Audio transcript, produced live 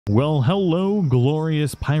Well, hello,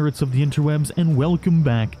 glorious pirates of the interwebs, and welcome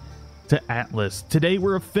back to Atlas. Today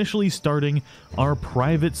we're officially starting our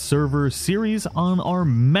private server series on our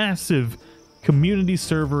massive community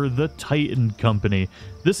server, the Titan Company.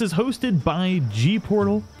 This is hosted by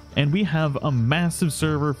G-Portal, and we have a massive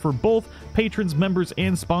server for both patrons, members,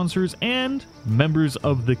 and sponsors, and members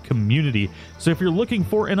of the community. So if you're looking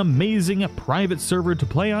for an amazing private server to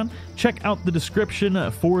play on, check out the description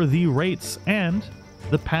for the rates and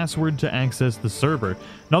the password to access the server.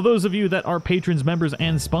 Now, those of you that are patrons, members,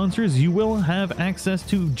 and sponsors, you will have access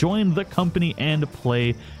to join the company and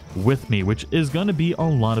play with me, which is going to be a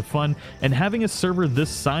lot of fun. And having a server this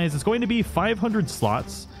size, it's going to be 500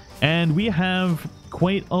 slots, and we have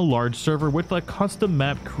quite a large server with a custom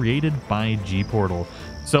map created by G-Portal.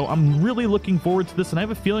 So I'm really looking forward to this, and I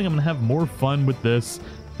have a feeling I'm going to have more fun with this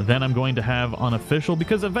than I'm going to have on official,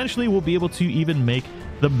 because eventually we'll be able to even make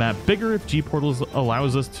the map bigger if G-Portal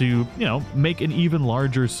allows us to, you know, make an even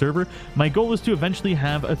larger server. My goal is to eventually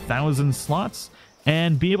have 1,000 slots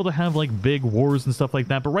and be able to have like big wars and stuff like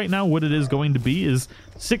that. But right now what it is going to be is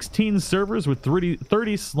 16 servers with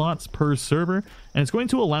 30 slots per server, and it's going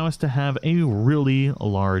to allow us to have a really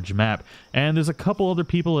large map. And there's a couple other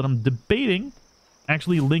people that I'm debating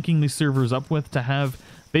actually linking these servers up with to have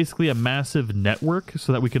basically a massive network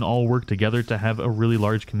so that we can all work together to have a really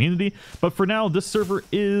large community. But for now, this server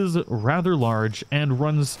is rather large and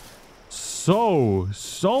runs so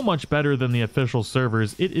much better than the official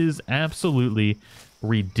servers. It is absolutely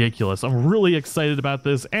ridiculous. I'm really excited about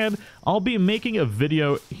this, and I'll be making a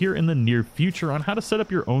video here in the near future on how to set up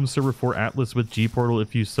your own server for Atlas with G-Portal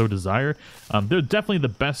if you so desire. They're definitely the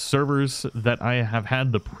best servers that I have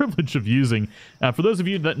had the privilege of using. For those of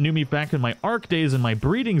you that knew me back in my ARC days and my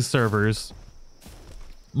breeding servers,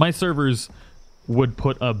 my servers would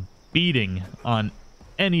put a beating on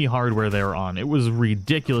any hardware they were on. It was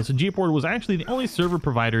ridiculous, and G-Portal was actually the only server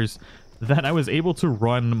providers that I was able to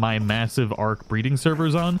run my massive ARC breeding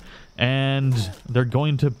servers on, and they're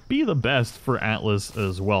going to be the best for Atlas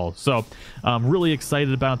as well. So I'm really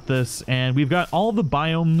excited about this, and we've got all the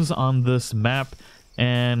biomes on this map,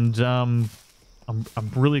 and I'm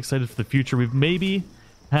really excited for the future. We've maybe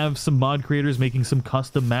have some mod creators making some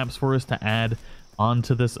custom maps for us to add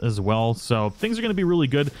onto this as well, so things are going to be really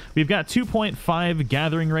good. We've got 2.5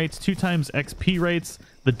 gathering rates, 2 times XP rates.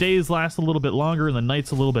 The days last a little bit longer and the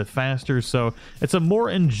nights a little bit faster, so it's a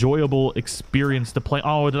more enjoyable experience to play.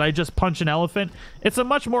 Oh, did I just punch an elephant? It's a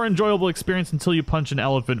much more enjoyable experience until you punch an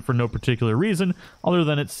elephant for no particular reason, other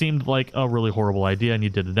than it seemed like a really horrible idea and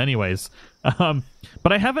you did it anyways.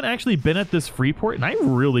 But I haven't actually been at this free port, and I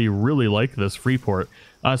really like this free port.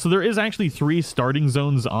 So there is actually 3 starting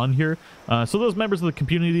zones on here. So those members of the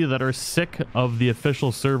community that are sick of the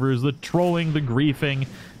official servers, the trolling, the griefing,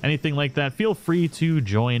 anything like that, feel free to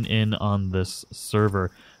join in on this server.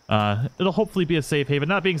 It'll hopefully be a safe haven.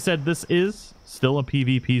 That being said, this is still a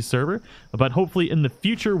PvP server, but hopefully in the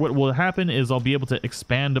future what will happen is I'll be able to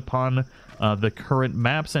expand upon the current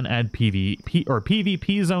maps and add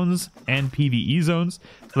PvP zones and PvE zones.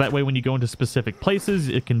 So that way when you go into specific places,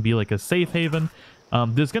 it can be like a safe haven.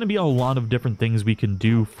 There's going to be a lot of different things we can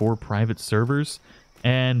do for private servers,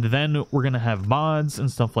 and then we're going to have mods and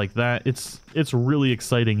stuff like that. It's really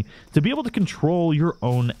exciting to be able to control your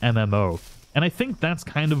own MMO, and I think that's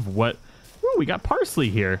kind of what... Ooh, we got Parsley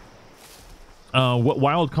here. What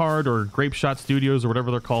Wildcard or Grape Shot Studios or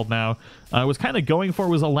whatever they're called now was kind of going for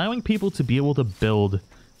was allowing people to be able to build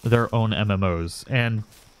their own MMOs, and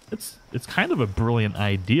it's kind of a brilliant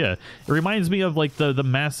idea. It reminds me of like the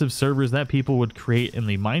massive servers that people would create in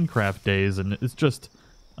the Minecraft days, and it's just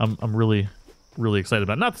I'm really excited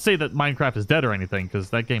about it. Not to say that Minecraft is dead or anything, because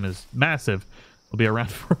that game is massive. It'll be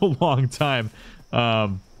around for a long time.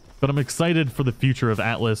 But I'm excited for the future of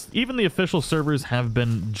Atlas. Even the official servers have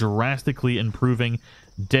been drastically improving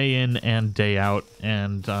day in and day out,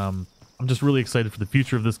 and I'm just really excited for the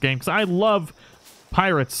future of this game, because I love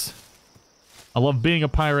pirates. I love being a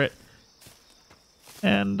pirate,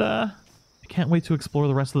 and I can't wait to explore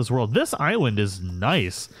the rest of this world. This island is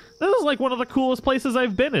nice. This is like one of the coolest places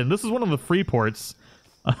I've been in. This is one of the free ports.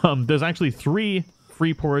 There's actually 3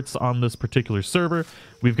 free ports on this particular server.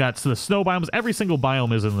 We've got the snow biomes. Every single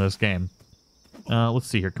biome is in this game. Let's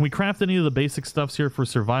see here. Can we craft any of the basic stuffs here for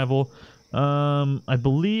survival? I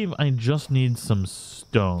believe I just need some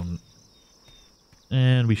stone.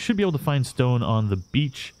 And we should be able to find stone on the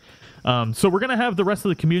beach. So we're going to have the rest of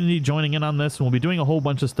the community joining in on this, and we'll be doing a whole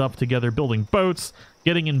bunch of stuff together, building boats,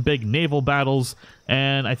 getting in big naval battles,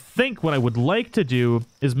 and I think what I would like to do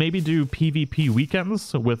is maybe do PvP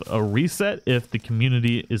weekends with a reset if the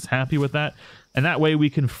community is happy with that. And that way we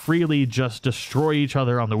can freely just destroy each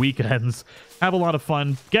other on the weekends, have a lot of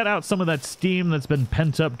fun, get out some of that steam that's been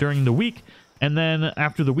pent up during the week, and then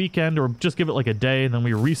after the weekend, or just give it like a day, and then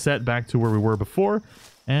we reset back to where we were before,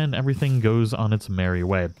 and everything goes on its merry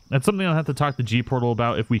way. That's something I'll have to talk to G-Portal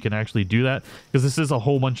about if we can actually do that, because this is a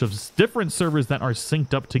whole bunch of different servers that are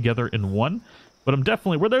synced up together in one. But I'm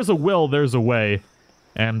definitely, where there's a will, there's a way.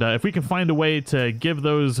 And if we can find a way to give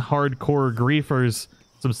those hardcore griefers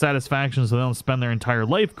some satisfaction so they don't spend their entire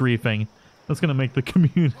life griefing, that's going to make the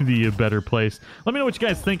community a better place. Let me know what you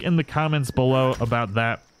guys think in the comments below about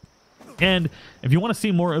that. And if you want to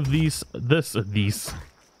see more of this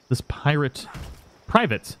private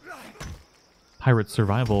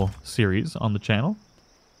survival series on the channel,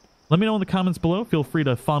 let me know in the comments below. Feel free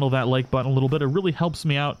to fondle that like button a little bit. It really helps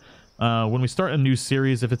me out when we start a new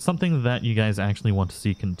series if it's something that you guys actually want to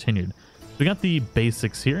see continued. We got the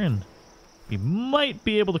basics here, and we might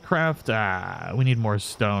be able to craft... we need more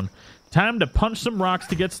stone. Time to punch some rocks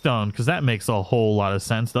to get stone, because that makes a whole lot of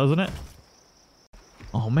sense, doesn't it?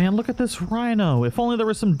 Oh man, look at this rhino. If only there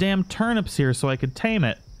were some damn turnips here so I could tame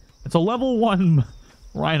it. It's a level 1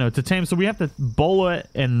 rhino to tame, so we have to bola it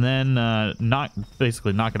and then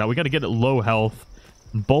basically knock it out. We got to get it low health,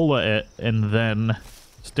 bola it, and then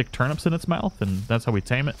stick turnips in its mouth, and that's how we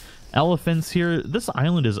tame it. Elephants here. This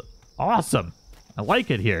island is awesome. I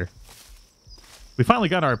like it here. We finally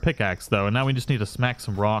got our pickaxe, though, and now we just need to smack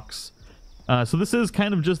some rocks. So this is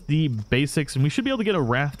kind of just the basics, and we should be able to get a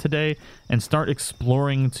raft today and start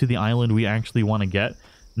exploring to the island we actually want to get.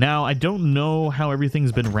 Now, I don't know how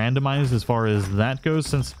everything's been randomized as far as that goes,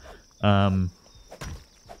 since... but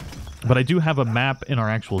I do have a map in our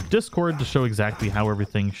actual Discord to show exactly how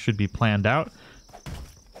everything should be planned out.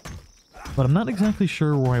 But I'm not exactly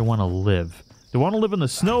sure where I want to live. Do I want to live in the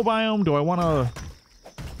snow biome? Do I want to...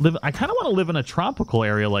 I kind of want to live in a tropical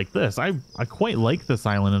area like this. I quite like this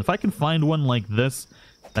island, and if I can find one like this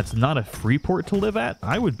that's not a free port to live at,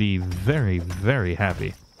 I would be very, very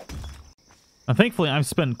happy. Now, thankfully, I've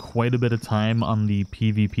spent quite a bit of time on the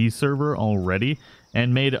PvP server already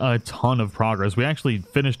and made a ton of progress. We actually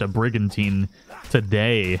finished a brigantine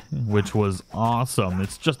today, which was awesome.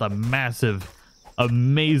 It's just a massive,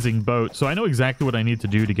 amazing boat. So I know exactly what I need to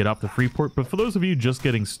do to get off the free port, but for those of you just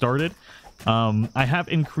getting started, I have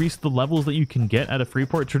increased the levels that you can get at a free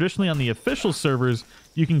port. Traditionally, on the official servers,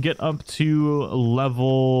 you can get up to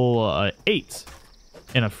level 8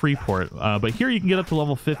 in a free port. But here you can get up to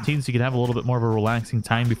level 15, so you can have a little bit more of a relaxing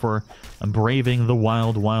time before braving the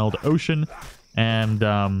wild, wild ocean. And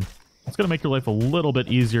it's going to make your life a little bit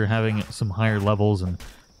easier having some higher levels and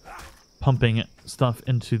pumping stuff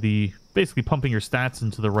into the... basically pumping your stats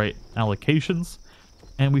into the right allocations.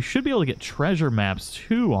 And we should be able to get treasure maps,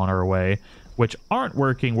 too, on our way, which aren't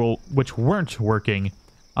working, well, which weren't working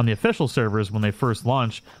on the official servers when they first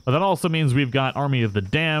launched. But that also means we've got Army of the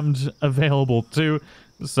Damned available, too.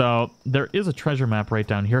 So there is a treasure map right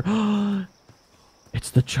down here.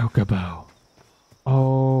 It's the Chocobo.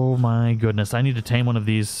 Oh, my goodness. I need to tame one of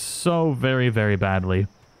these so very, very badly.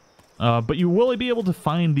 But you will be able to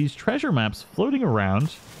find these treasure maps floating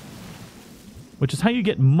around, which is how you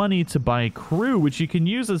get money to buy crew, which you can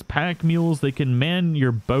use as pack mules. They can man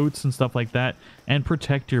your boats and stuff like that and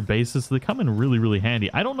protect your bases. So they come in really, really handy.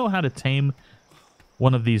 I don't know how to tame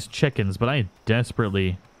one of these chickens, but I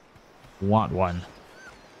desperately want one.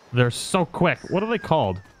 They're so quick. What are they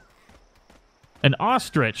called? An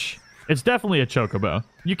ostrich. It's definitely a chocobo.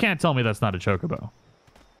 You can't tell me that's not a chocobo.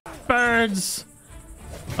 Birds!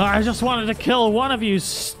 I just wanted to kill one of you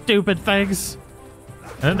stupid things.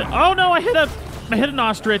 And oh no, I hit an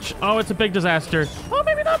ostrich. Oh, it's a big disaster. Oh,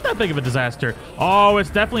 maybe not that big of a disaster. Oh, it's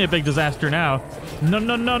definitely a big disaster now. No,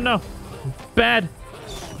 no, no, no. Bad.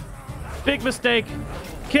 Big mistake.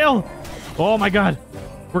 Kill. Oh my god.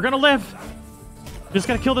 We're gonna live. Just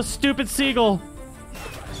gotta kill this stupid seagull.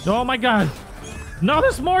 Oh my god. No,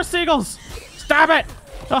 there's more seagulls. Stop it.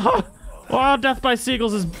 Oh, death by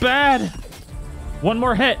seagulls is bad. One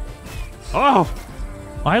more hit. Oh,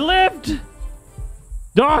 I lived.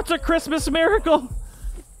 Oh, it's a Christmas miracle.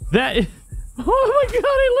 That. Oh my god,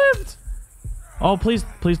 I lived. Oh, please,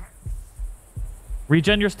 please.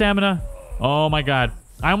 Regen your stamina. Oh my god.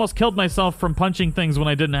 I almost killed myself from punching things when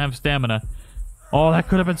I didn't have stamina. Oh, that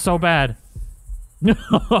could have been so bad. That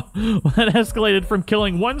escalated from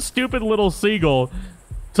killing one stupid little seagull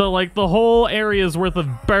to like the whole area's worth of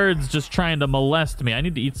birds just trying to molest me. I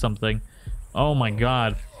need to eat something. Oh my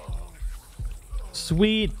god.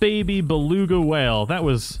 Sweet baby beluga whale. That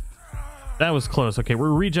was close. Okay, we're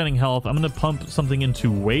regenning health. I'm gonna pump something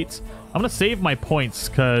into weight. I'm gonna save my points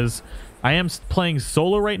because I am playing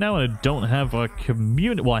solo right now, and I don't have a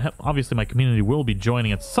community. Well, obviously my community will be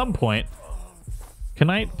joining at some point. Can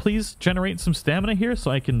I please generate some stamina here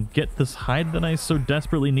so I can get this hide that I so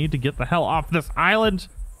desperately need to get the hell off this island?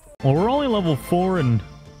 Well, we're only level 4, and,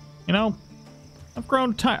 you know,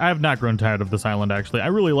 I have not grown tired of this island, actually. I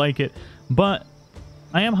really like it, but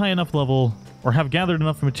I am high enough level, or have gathered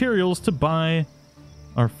enough materials to buy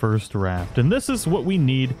our first raft. And this is what we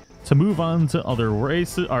need to move on to other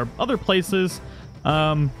races, or other places.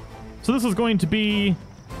 So this is going to be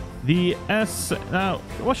the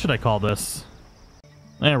what should I call this?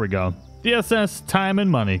 There we go. DSS time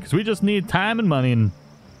and money, because we just need time and money, and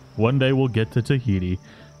one day we'll get to Tahiti.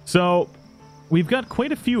 So we've got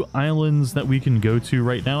quite a few islands that we can go to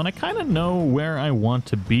right now, and I kind of know where I want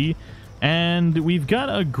to be. And we've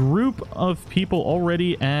got a group of people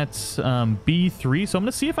already at B3, so I'm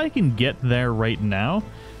going to see if I can get there right now.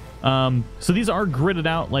 So these are gridded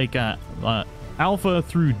out like Alpha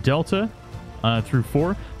through Delta through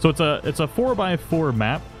 4. So it's a 4x4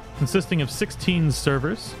 map consisting of 16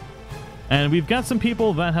 servers. And we've got some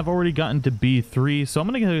people that have already gotten to B3, so I'm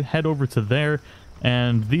going to head over to there.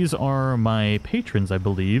 And these are my patrons, I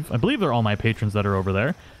believe. I believe they're all my patrons that are over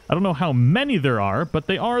there. I don't know how many there are, but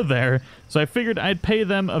they are there. So I figured I'd pay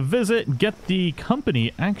them a visit, get the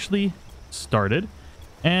company actually started.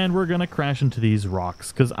 And we're going to crash into these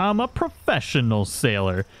rocks, because I'm a professional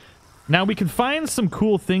sailor. Now, we can find some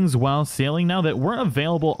cool things while sailing now that weren't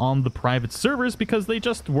available on the private servers because they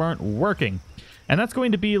just weren't working. And that's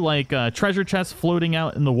going to be like treasure chests floating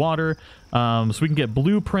out in the water. So we can get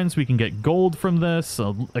blueprints, we can get gold from this,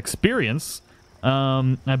 experience.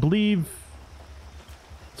 I believe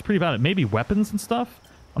that's pretty about it. Maybe weapons and stuff?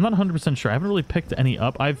 I'm not 100% sure. I haven't really picked any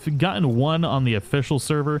up. I've gotten one on the official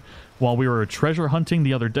server while we were treasure hunting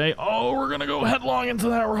the other day. Oh, we're going to go headlong into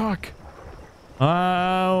that rock.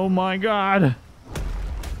 Oh my god.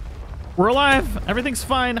 We're alive. Everything's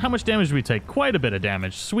fine. How much damage do we take? Quite a bit of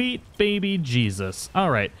damage. Sweet baby Jesus. All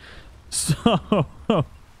right. So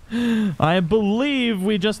I believe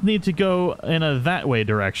we just need to go in a that way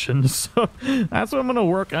direction. So that's what I'm going to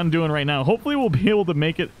work on doing right now. Hopefully we'll be able to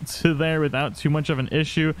make it to there without too much of an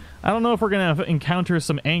issue. I don't know if we're going to encounter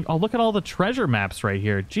some Oh, look at all the treasure maps right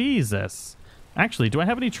here. Jesus. Actually, do I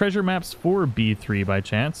have any treasure maps for B3 by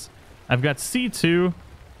chance? I've got C2,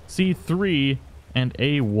 C3, and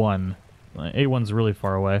A1. A1's really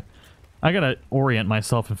far away. I gotta orient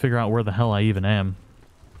myself and figure out where the hell I even am.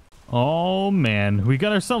 Oh man, we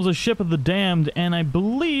got ourselves a ship of the damned, and I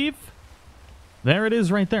believe there it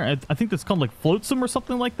is right there. I think that's called like flotsam or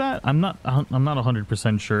something like that. I'm not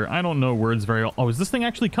 100% sure. I don't know words very well. Oh, is this thing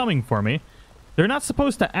actually coming for me? They're not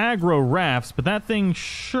supposed to aggro rafts, but that thing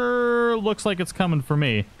sure looks like it's coming for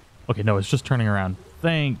me. Okay, no, it's just turning around.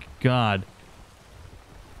 Thank God.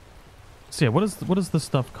 So yeah, what is this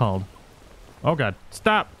stuff called? Oh God!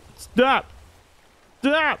 Stop! Stop!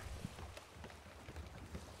 Stop!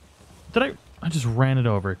 Did I just ran it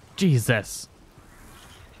over. Jesus.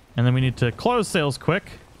 And then we need to close sails quick.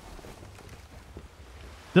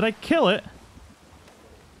 Did I kill it?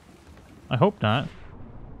 I hope not.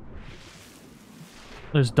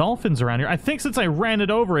 There's dolphins around here. I think since I ran it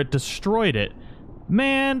over, it destroyed it.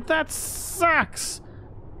 Man, that sucks!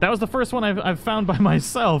 That was the first one I've found by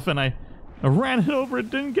myself, and I ran it over and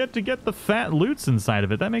didn't get to get the fat loots inside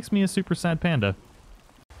of it. That makes me a super sad panda.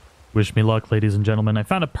 Wish me luck, ladies and gentlemen. I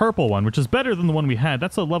found a purple one, which is better than the one we had.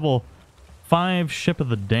 That's a level 5 ship of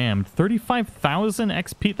the damned. 35,000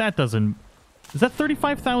 XP? That doesn't... Is that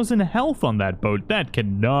 35,000 health on that boat? That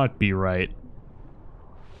cannot be right.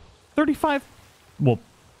 35... Well,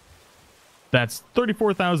 that's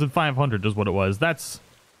 34,500 is what it was. That's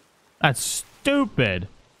stupid.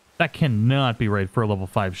 That cannot be right for a level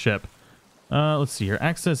 5 ship. Let's see here.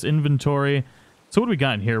 Access inventory. So what do we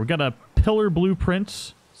got in here? We got a pillar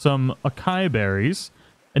blueprint, some acai berries,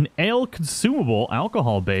 an ale consumable,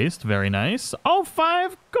 alcohol-based. Very nice. Oh,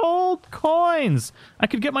 5 gold coins! I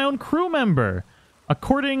could get my own crew member.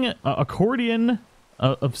 Accordion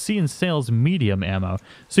of sea and sails medium ammo.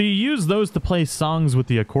 So you use those to play songs with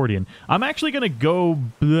the accordion. I'm actually going to go...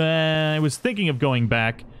 I was thinking of going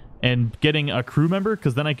back and getting a crew member,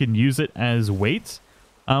 because then I can use it as weight.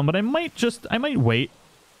 But I might wait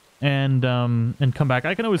and come back.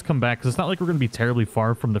 I can always come back, because it's not like we're going to be terribly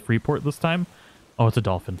far from the free port this time. Oh, it's a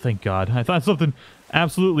dolphin. Thank God. I thought something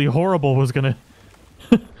absolutely horrible was going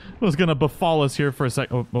to befall us here for a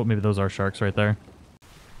sec. Oh, maybe those are sharks right there.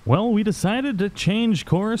 Well, we decided to change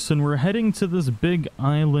course, and we're heading to this big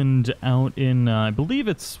island out in, I believe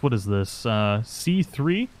it's, what is this,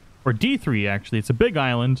 C3? Or D3, actually. It's a big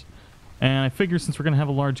island. And I figure since we're going to have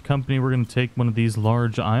a large company, we're going to take one of these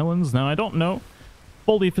large islands. Now, I don't know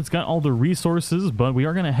fully if it's got all the resources, but we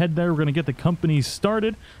are going to head there. We're going to get the company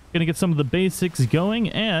started, going to get some of the basics going,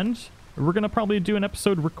 and we're going to probably do an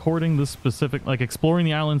episode recording the specific, like exploring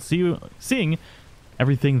the island, seeing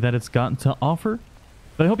everything that it's got to offer.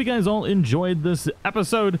 But I hope you guys all enjoyed this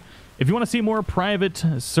episode. If you want to see more private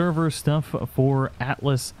server stuff for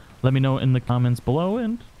Atlas, let me know in the comments below,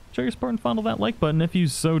 and show your support and fondle that like button if you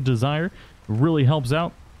so desire. It really helps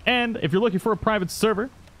out. And if you're looking for a private server,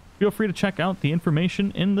 feel free to check out the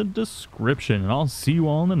information in the description, and I'll see you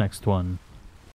all in the next one.